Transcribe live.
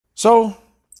So,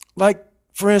 like,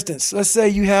 for instance, let's say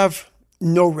you have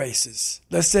no races.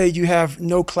 Let's say you have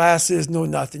no classes, no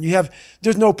nothing.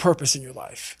 There's no purpose in your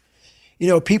life.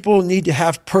 People need to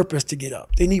have purpose to get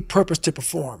up. They need purpose to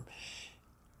perform.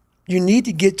 You need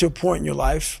to get to a point in your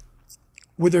life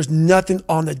where there's nothing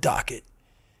on the docket.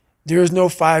 There's no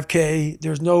 5K.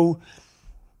 There's no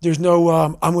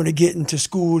I'm going to get into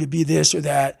school to be this or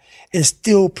that and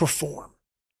still perform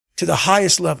to the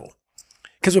highest level.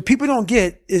 Because what people don't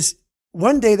get is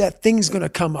one day that thing's going to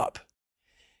come up.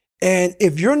 And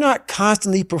if you're not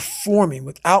constantly performing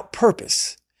without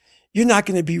purpose, you're not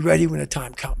going to be ready when the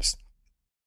time comes.